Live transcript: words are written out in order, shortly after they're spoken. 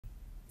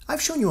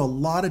I've shown you a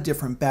lot of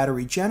different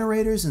battery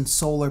generators and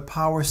solar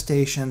power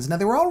stations. Now,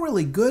 they were all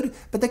really good,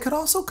 but they could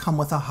also come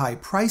with a high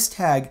price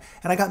tag,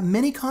 and I got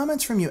many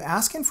comments from you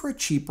asking for a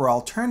cheaper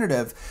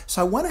alternative.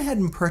 So I went ahead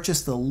and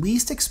purchased the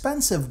least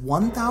expensive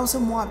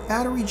 1000 watt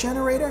battery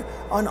generator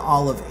on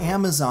all of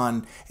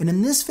Amazon. And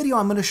in this video,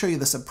 I'm going to show you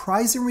the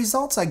surprising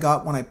results I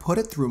got when I put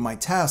it through my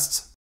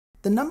tests.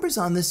 The numbers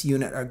on this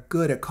unit are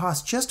good. It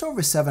costs just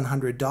over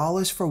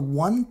 $700 for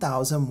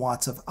 1000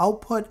 watts of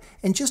output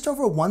and just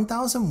over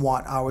 1000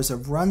 watt hours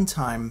of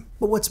runtime.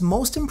 But what's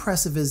most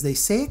impressive is they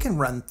say it can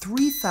run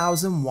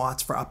 3000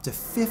 watts for up to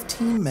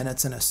 15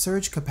 minutes in a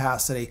surge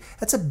capacity.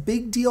 That's a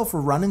big deal for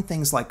running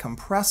things like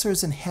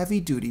compressors and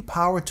heavy-duty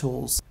power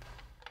tools.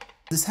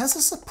 This has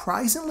a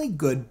surprisingly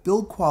good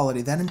build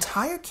quality. That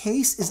entire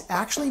case is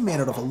actually made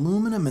out of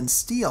aluminum and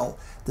steel.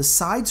 The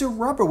sides are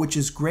rubber, which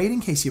is great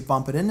in case you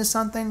bump it into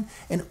something,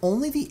 and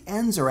only the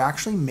ends are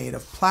actually made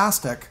of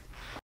plastic.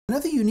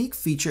 Another unique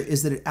feature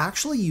is that it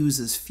actually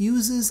uses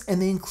fuses,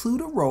 and they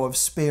include a row of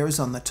spares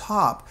on the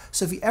top.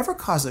 So if you ever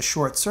cause a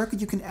short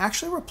circuit, you can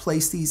actually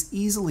replace these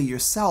easily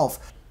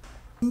yourself.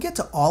 You can get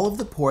to all of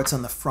the ports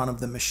on the front of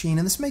the machine,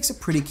 and this makes it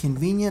pretty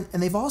convenient.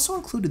 And they've also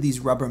included these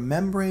rubber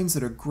membranes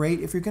that are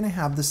great if you're going to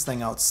have this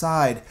thing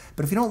outside.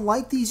 But if you don't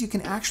like these, you can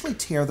actually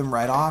tear them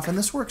right off, and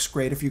this works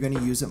great if you're going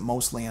to use it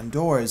mostly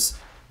indoors.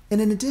 And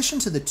in addition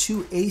to the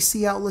 2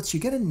 AC outlets, you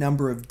get a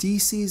number of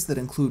DCs that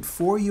include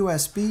 4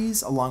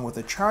 USBs along with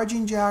a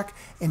charging jack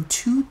and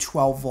 2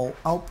 12-volt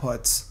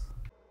outputs.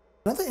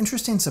 Another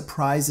interesting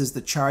surprise is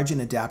the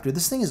charging adapter.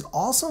 This thing is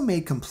also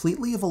made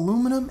completely of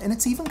aluminum, and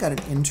it's even got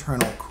an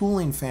internal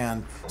cooling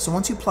fan. So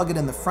once you plug it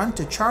in the front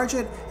to charge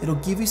it, it'll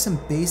give you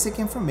some basic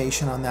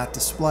information on that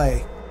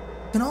display.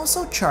 You can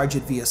also charge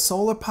it via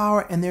solar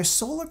power, and their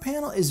solar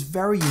panel is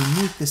very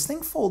unique. This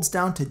thing folds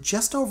down to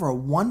just over a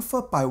 1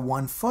 foot by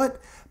 1 foot,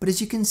 but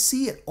as you can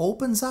see, it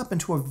opens up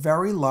into a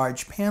very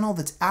large panel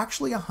that's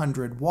actually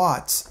 100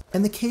 watts.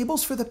 And the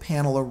cables for the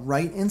panel are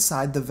right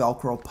inside the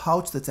Velcro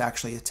pouch that's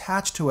actually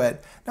attached to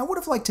it. Now, I would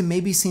have liked to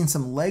maybe seen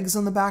some legs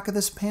on the back of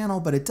this panel,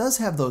 but it does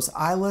have those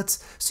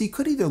eyelets, so you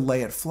could either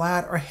lay it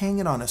flat or hang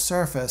it on a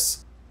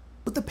surface.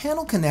 With the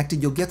panel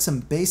connected, you'll get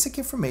some basic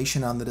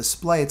information on the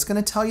display. It's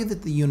going to tell you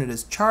that the unit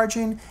is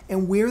charging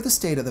and where the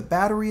state of the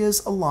battery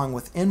is, along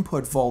with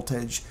input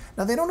voltage.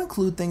 Now, they don't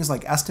include things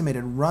like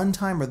estimated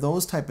runtime or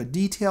those type of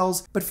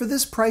details, but for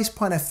this price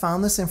point, I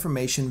found this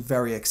information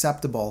very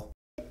acceptable.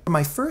 For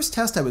my first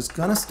test, I was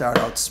going to start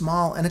out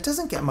small, and it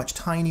doesn't get much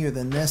tinier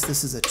than this.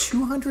 This is a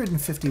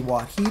 250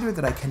 watt heater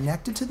that I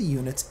connected to the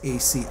unit's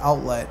AC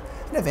outlet.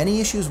 I didn't have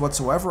any issues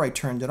whatsoever. I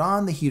turned it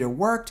on, the heater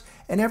worked,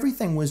 and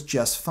everything was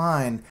just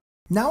fine.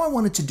 Now I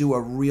wanted to do a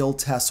real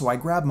test, so I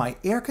grabbed my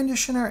air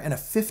conditioner and a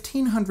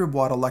 1500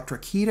 watt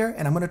electric heater,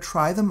 and I'm going to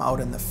try them out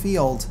in the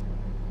field.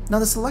 Now,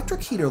 this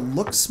electric heater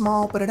looks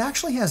small, but it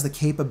actually has the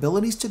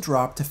capabilities to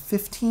drop to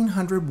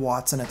 1500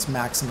 watts in its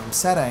maximum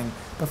setting.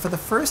 But for the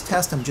first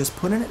test, I'm just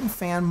putting it in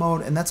fan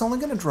mode, and that's only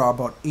going to draw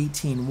about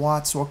 18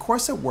 watts, so of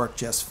course it worked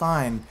just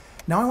fine.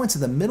 Now I went to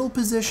the middle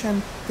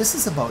position. This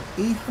is about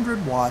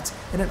 800 watts,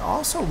 and it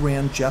also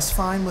ran just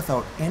fine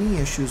without any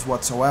issues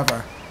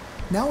whatsoever.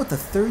 Now with the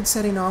third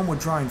setting on, we're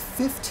drawing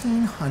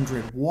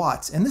 1500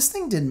 watts, and this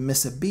thing didn't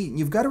miss a beat. And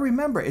you've got to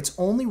remember, it's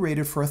only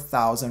rated for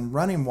 1000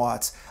 running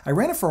watts. I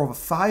ran it for over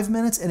 5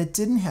 minutes, and it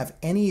didn't have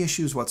any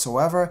issues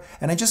whatsoever,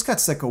 and I just got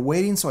sick of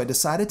waiting, so I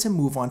decided to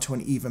move on to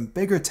an even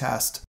bigger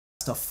test.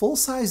 It's a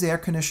full-size air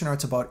conditioner.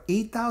 It's about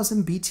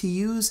 8000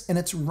 BTUs, and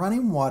its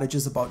running wattage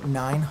is about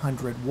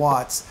 900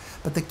 watts.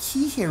 But the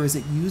key here is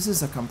it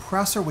uses a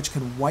compressor which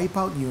can wipe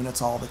out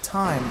units all the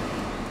time.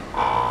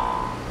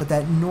 But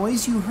that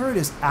noise you heard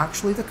is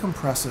actually the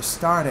compressor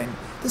starting.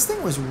 This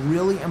thing was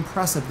really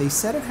impressive. They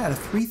said it had a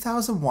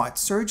 3000 watt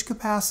surge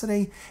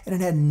capacity, and it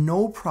had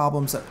no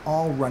problems at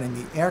all running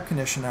the air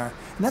conditioner.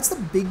 And that's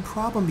the big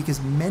problem,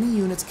 because many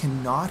units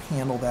cannot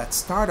handle that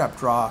startup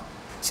draw.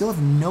 So you'll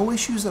have no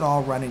issues at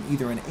all running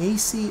either an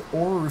AC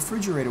or a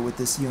refrigerator with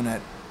this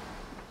unit.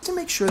 To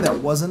make sure that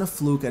wasn't a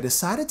fluke, I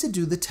decided to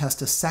do the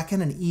test a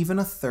second and even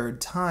a third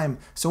time.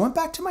 So I went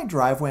back to my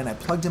driveway and I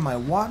plugged in my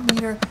watt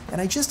meter, and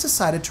I just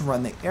decided to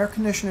run the air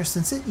conditioner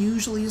since it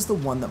usually is the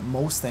one that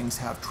most things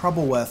have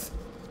trouble with.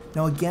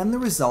 Now again, the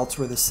results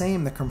were the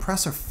same. The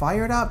compressor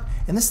fired up,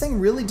 and this thing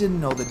really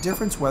didn't know the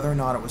difference whether or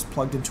not it was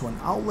plugged into an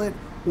outlet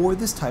or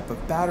this type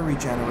of battery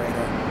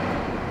generator.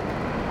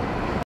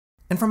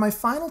 And for my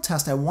final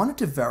test, I wanted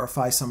to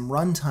verify some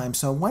runtime,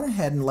 so I went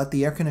ahead and let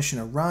the air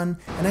conditioner run,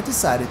 and I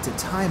decided to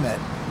time it.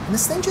 And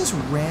this thing just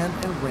ran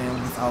and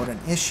ran without an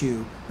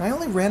issue. And I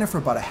only ran it for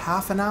about a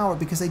half an hour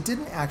because I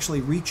didn't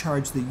actually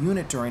recharge the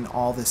unit during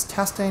all this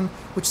testing,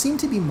 which seemed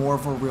to be more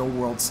of a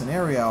real-world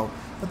scenario.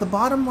 But the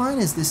bottom line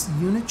is this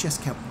unit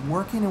just kept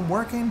working and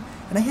working,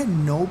 and I had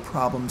no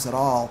problems at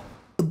all.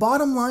 The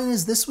bottom line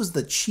is this was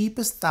the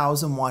cheapest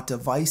 1000-watt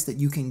device that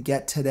you can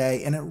get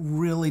today, and it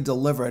really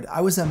delivered.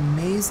 I was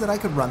amazed that I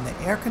could run the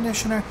air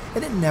conditioner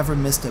and it never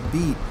missed a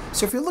beat.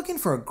 So if you're looking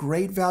for a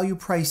great value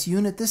price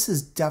unit, this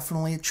is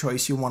definitely a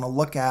choice you want to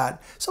look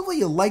at. So hopefully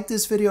you liked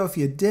this video. If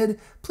you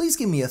did, please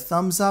give me a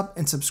thumbs up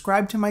and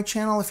subscribe to my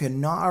channel if you're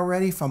not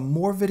already for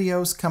more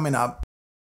videos coming up.